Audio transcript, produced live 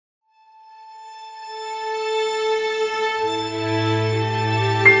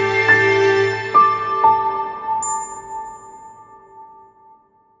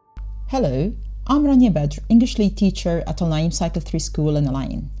Hello, I'm Rania Badr, English Lead Teacher at Al Naim Cycle 3 School in Al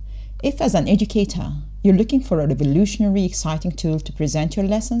Ain. If as an educator, you're looking for a revolutionary, exciting tool to present your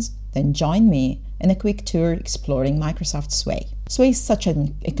lessons, then join me in a quick tour exploring Microsoft Sway. Sway is such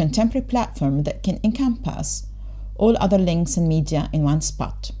a contemporary platform that can encompass all other links and media in one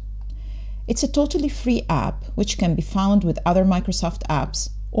spot. It's a totally free app which can be found with other Microsoft apps,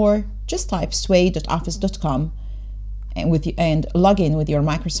 or just type sway.office.com and log in with your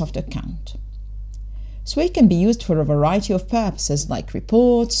Microsoft account. Sway can be used for a variety of purposes like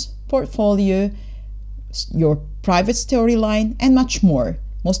reports, portfolio, your private storyline, and much more.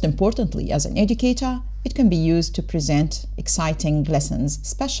 Most importantly, as an educator, it can be used to present exciting lessons,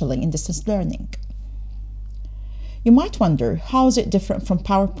 especially in distance learning. You might wonder, how is it different from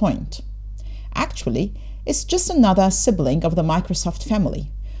PowerPoint? Actually, it's just another sibling of the Microsoft family.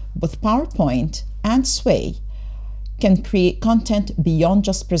 Both PowerPoint and Sway can create content beyond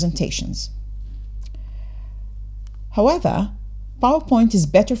just presentations. However, PowerPoint is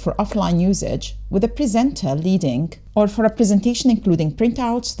better for offline usage with a presenter leading, or for a presentation including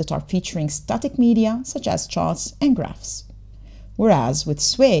printouts that are featuring static media such as charts and graphs. Whereas with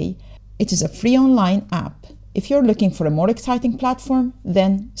Sway, it is a free online app. If you're looking for a more exciting platform,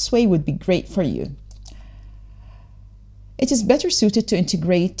 then Sway would be great for you. It is better suited to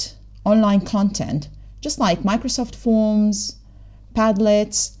integrate online content, just like Microsoft Forms,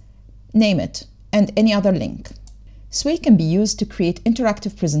 Padlets, name it, and any other link. Sway can be used to create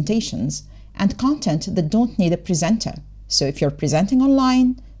interactive presentations and content that don't need a presenter. So if you're presenting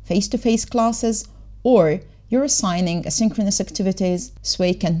online, face-to-face classes, or you're assigning asynchronous activities,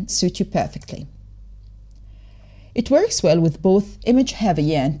 Sway can suit you perfectly. It works well with both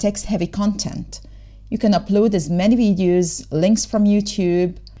image-heavy and text-heavy content. You can upload as many videos, links from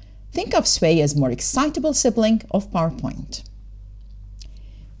YouTube. Think of Sway as a more excitable sibling of PowerPoint.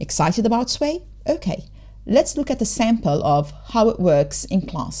 Excited about Sway? Okay, let's look at a sample of how it works in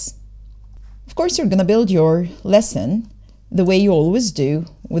class. Of course, you're going to build your lesson the way you always do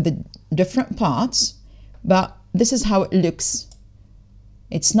with the different parts, but this is how it looks.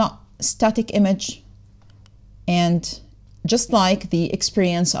 It's not static image, and just like the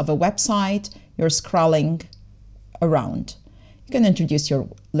experience of a website, you're scrolling around. You can introduce your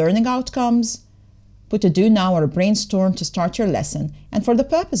learning outcomes, put a do now or a brainstorm to start your lesson. And for the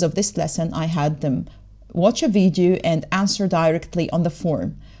purpose of this lesson, I had them watch a video and answer directly on the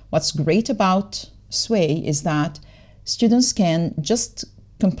form. What's great about Sway is that students can just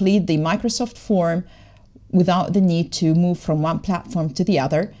complete the Microsoft form without the need to move from one platform to the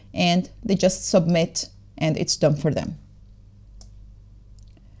other, and they just submit and it's done for them.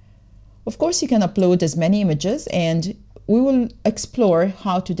 Of course, you can upload as many images, and we will explore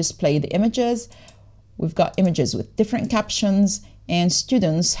how to display the images. We've got images with different captions, and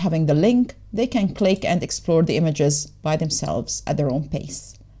students having the link, they can click and explore the images by themselves at their own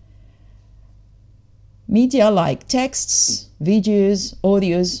pace. Media like texts, videos,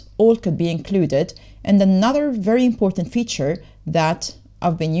 audios, all could be included. And another very important feature that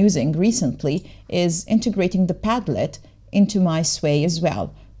I've been using recently is integrating the Padlet into my Sway as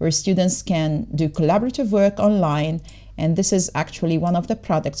well, where students can do collaborative work online, and this is actually one of the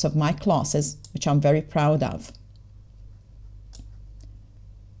products of my classes, which I'm very proud of.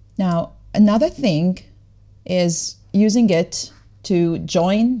 Now, another thing is using it to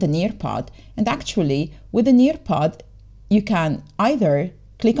join the Nearpod, and actually with the Nearpod, you can either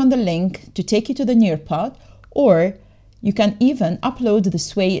click on the link to take you to the Nearpod, or you can even upload the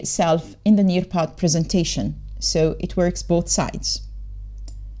Sway itself in the Nearpod presentation, so it works both sides.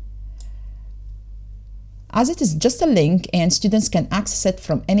 As it is just a link and students can access it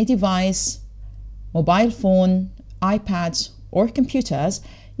from any device, mobile phone, iPads, or computers,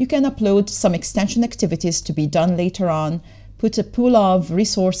 you can upload some extension activities to be done later on, put a pool of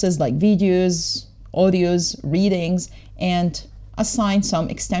resources like videos, audios, readings, and assign some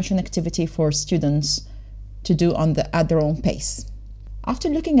extension activity for students to do at their own pace. After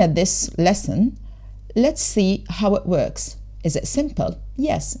looking at this lesson, let's see how it works. Is it simple?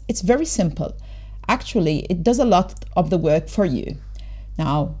 Yes, it's very simple. Actually, it does a lot of the work for you.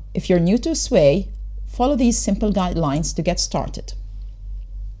 Now, if you're new to Sway, follow these simple guidelines to get started.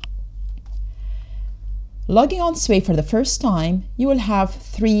 Logging on Sway for the first time, you will have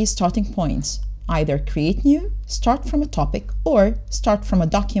 3 starting points. Either create new, start from a topic, or start from a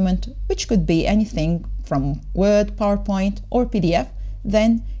document, which could be anything from Word, PowerPoint, or PDF.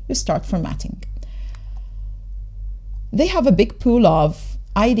 Then you start formatting. They have a big pool of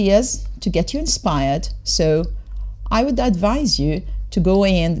ideas to get you inspired, so I would advise you to go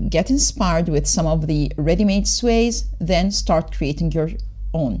and get inspired with some of the ready-made Sways, then start creating your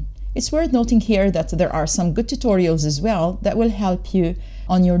own. It's worth noting here that there are some good tutorials as well that will help you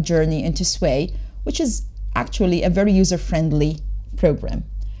on your journey into Sway, which is actually a very user-friendly program.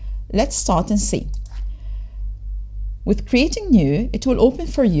 Let's start and see. With creating new, it will open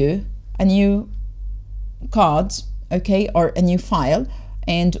for you a new card, okay, or a new file.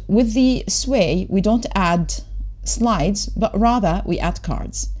 And with the Sway, we don't add slides, but rather we add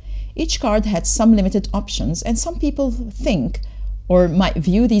cards. Each card had some limited options, and some people think or might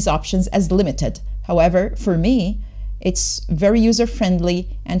view these options as limited. However, for me, it's very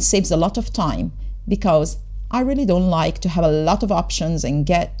user-friendly and saves a lot of time, because I really don't like to have a lot of options and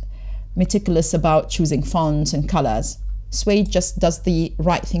get meticulous about choosing fonts and colors. Sway just does the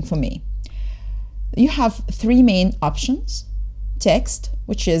right thing for me. You have three main options: text,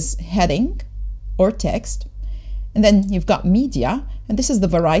 which is heading or text, and then you've got media, and this is the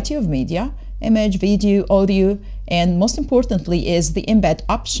variety of media: image, video, audio, and most importantly is the embed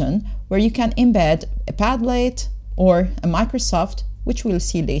option, where you can embed a Padlet or a Microsoft, which we'll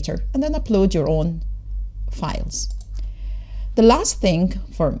see later, and then upload your own files. The last thing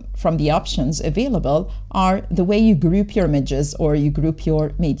from the options available are the way you group your images or you group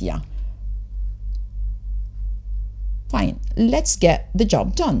your media. Fine, let's get the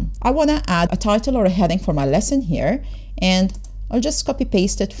job done. I want to add a title or a heading for my lesson here, and I'll just copy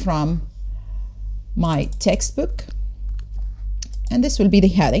paste it from my textbook, and this will be the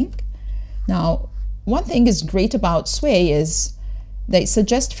heading. Now, one thing is great about Sway is they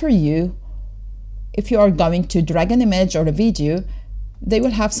suggest for you, if you are going to drag an image or a video, they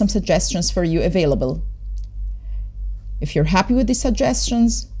will have some suggestions for you available. If you're happy with the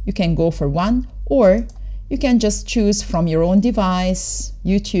suggestions, you can go for one, or you can just choose from your own device,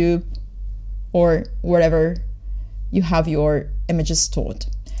 YouTube, or wherever you have your images stored.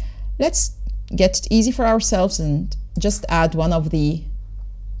 Let's get it easy for ourselves and just add one of the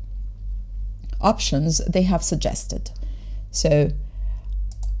options they have suggested. So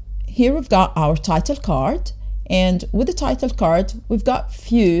here we've got our title card, and with the title card we've got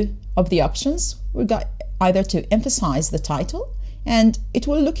few of the options. We've got either to emphasize the title, and it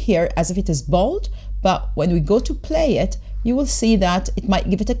will look here as if it is bold, but when we go to play it, you will see that it might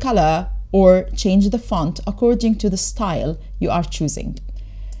give it a color or change the font according to the style you are choosing.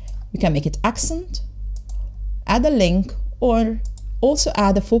 You can make it accent, add a link, or also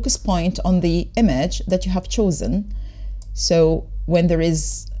add a focus point on the image that you have chosen. So when there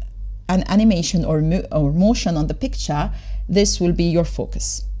is an animation or motion on the picture, this will be your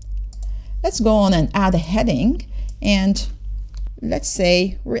focus. Let's go on and add a heading, and let's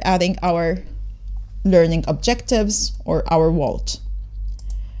say we're adding our learning objectives or our vault.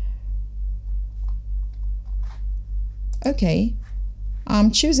 Okay,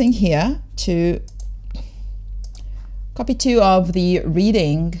 I'm choosing here to copy two of the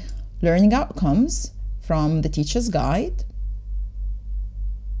reading learning outcomes from the teacher's guide.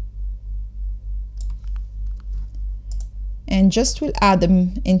 And just will add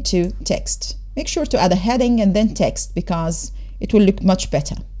them into text. Make sure to add a heading and then text, because it will look much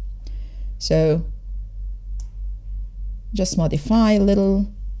better. So just modify a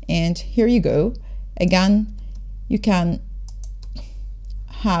little, and here you go. Again, you can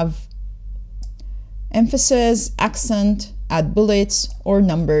have emphasis, accent, add bullets or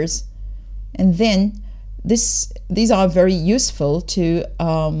numbers, and then these are very useful to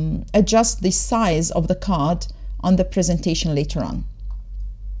adjust the size of the card on the presentation later on.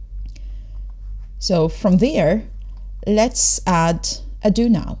 So from there, let's add a do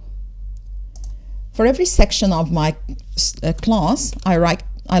now. For every section of my class,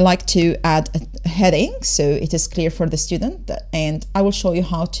 I like to add a heading so it is clear for the student, and I will show you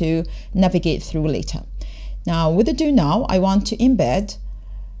how to navigate through later. Now with the do now, I want to embed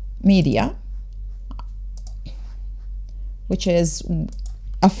media, which is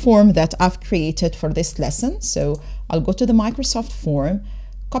a form that I've created for this lesson. So I'll go to the Microsoft form,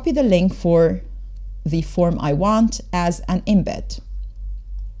 copy the link for the form I want as an embed.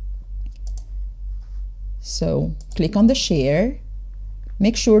 So click on the share,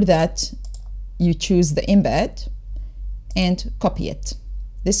 make sure that you choose the embed and copy it.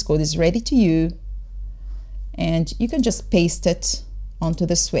 This code is ready to you, and you can just paste it onto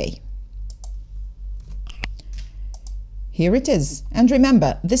the Sway. Here it is. And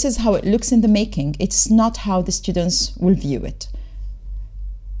remember, this is how it looks in the making. It's not how the students will view it.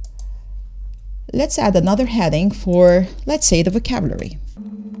 Let's add another heading for, let's say, the vocabulary.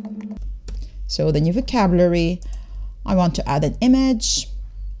 So the new vocabulary, I want to add an image,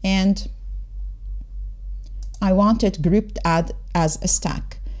 and I want it grouped as a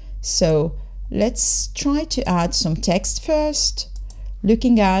stack. So let's try to add some text first,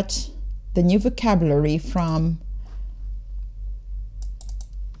 looking at the new vocabulary from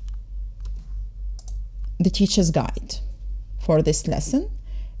the teacher's guide for this lesson.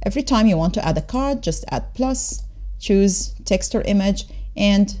 Every time you want to add a card, just add plus, choose text or image,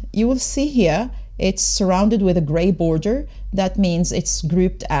 and you will see here it's surrounded with a gray border. That means it's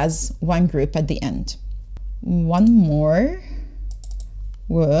grouped as one group at the end. One more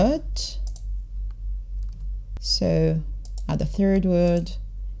word. So add a third word,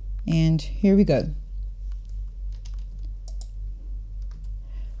 and here we go.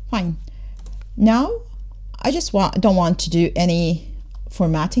 Fine. Now I just don't want to do any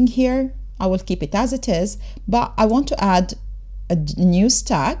formatting here. I will keep it as it is, but I want to add a new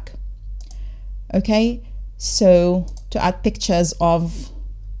stack. Okay, so to add pictures of,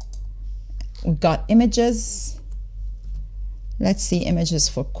 we've got images. Let's see, images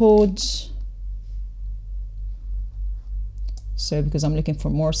for code. So because I'm looking for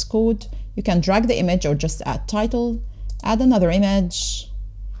Morse code, you can drag the image or just add title, add another image.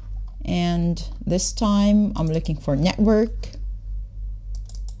 And this time I'm looking for network.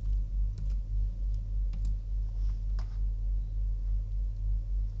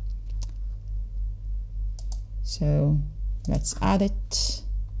 So let's add it.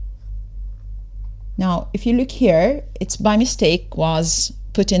 Now, if you look here, it's by mistake was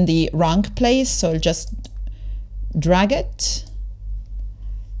put in the wrong place. So I'll just drag it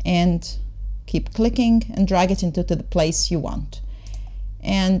and keep clicking and drag it into the place you want.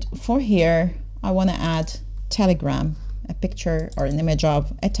 And for here, I want to add telegram, a picture or an image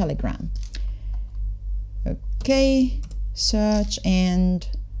of a telegram. Okay, search, and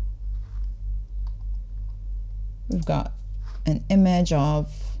we've got an image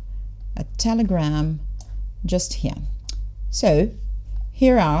of a telegram just here. So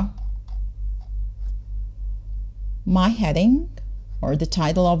here are my heading or the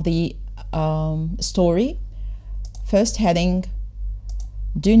title of the story. First heading,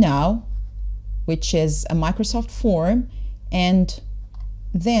 do now, which is a Microsoft form, and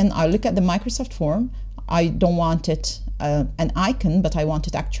then I look at the Microsoft form. I don't want it an icon, but I want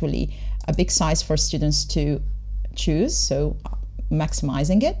it actually a big size for students to choose, so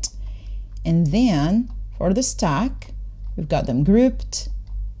maximizing it. And then for the stack, we've got them grouped,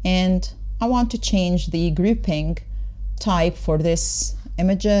 and I want to change the grouping type for this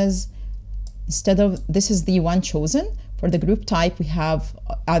images. Instead of, this is the one chosen. For the group type, we have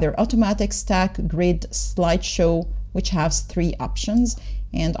either automatic, stack, grid, slideshow, which has 3 options.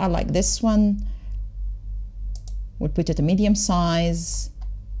 And I like this one. We'll put it a medium size,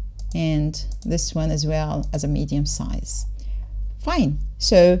 and this one as well as a medium size. Fine.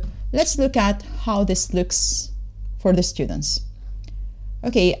 So let's look at how this looks for the students.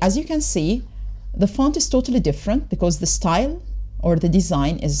 Okay, as you can see, the font is totally different because the style or the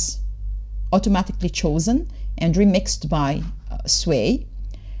design is automatically chosen and remixed by Sway.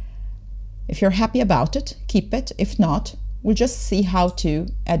 If you're happy about it, keep it. If not, we'll just see how to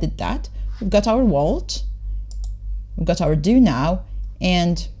edit that. We've got our vault, we've got our do now,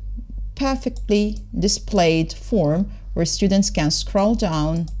 and perfectly displayed form where students can scroll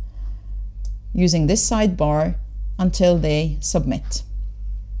down using this sidebar until they submit.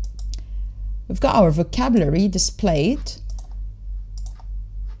 We've got our vocabulary displayed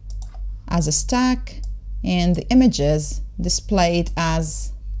as a stack, and the images displayed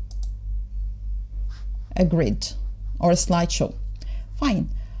as a grid or a slideshow. Fine.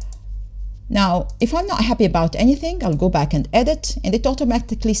 Now, if I'm not happy about anything, I'll go back and edit, and it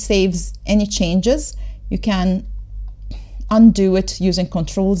automatically saves any changes. You can undo it using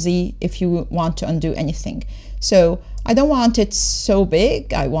Control-Z if you want to undo anything. So I don't want it so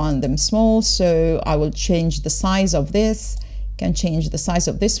big, I want them small, so I will change the size of this. Can change the size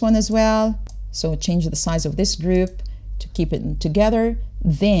of this one as well. So change the size of this group to keep it together.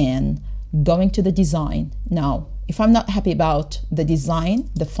 Then going to the design. Now, if I'm not happy about the design,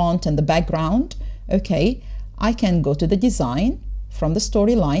 the font and the background, okay, I can go to the design from the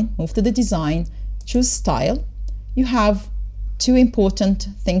storyline, move to the design, choose style. You have 2 important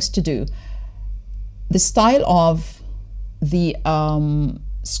things to do. The style of the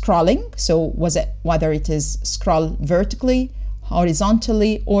scrolling, so whether it is scroll vertically,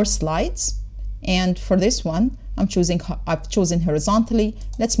 horizontally, or slides. And for this one, I've chosen horizontally.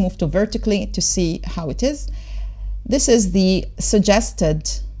 Let's move to vertically to see how it is. This is the suggested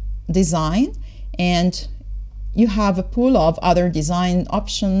design, and you have a pool of other design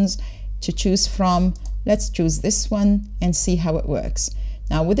options to choose from. Let's choose this one and see how it works.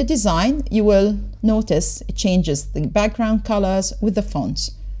 Now with the design, you will notice it changes the background colors with the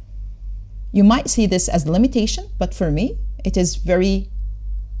fonts. You might see this as a limitation, but for me, it is very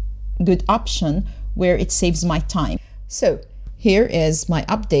good option where it saves my time. So here is my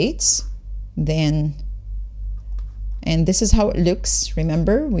updates, then, and this is how it looks.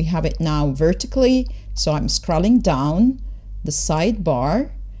 Remember, we have it now vertically, so I'm scrolling down the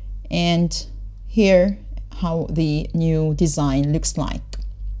sidebar, and here how the new design looks like.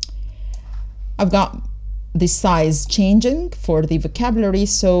 I've got the size changing for the vocabulary,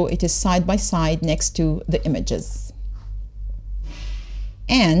 so it is side by side next to the images.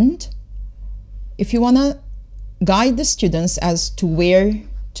 And if you want to guide the students as to where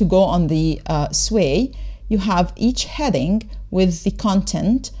to go on the Sway, you have each heading with the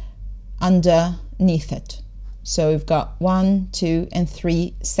content underneath it. So we've got 1, 2, and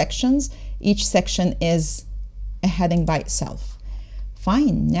 3 sections. Each section is a heading by itself.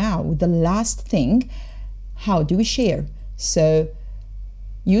 Fine. Now the last thing, how do we share? So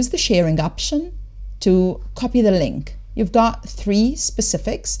use the sharing option to copy the link. You've got 3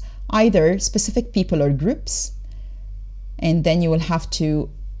 specifics, either specific people or groups, and then you will have to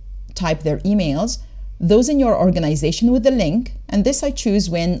type their emails, those in your organization with the link, and this I choose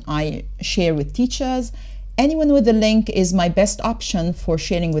when I share with teachers. Anyone with the link is my best option for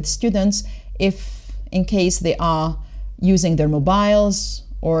sharing with students if in case they are using their mobiles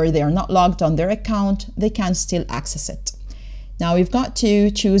or they are not logged on their account, they can still access it. Now we've got to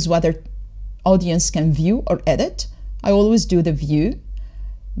choose whether audience can view or edit. I always do the view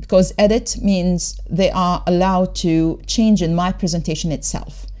because edit means they are allowed to change in my presentation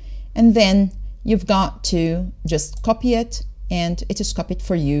itself. And then you've got to just copy it and it is copied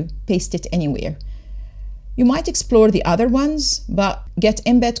for you, paste it anywhere. You might explore the other ones, but get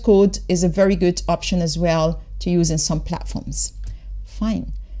embed code is a very good option as well to use in some platforms.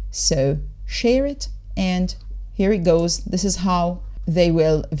 Fine. So share it, and here it goes. This is how they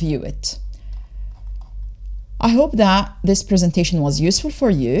will view it. I hope that this presentation was useful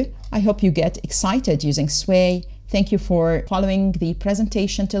for you. I hope you get excited using Sway. Thank you for following the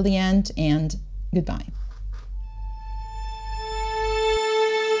presentation till the end, and goodbye.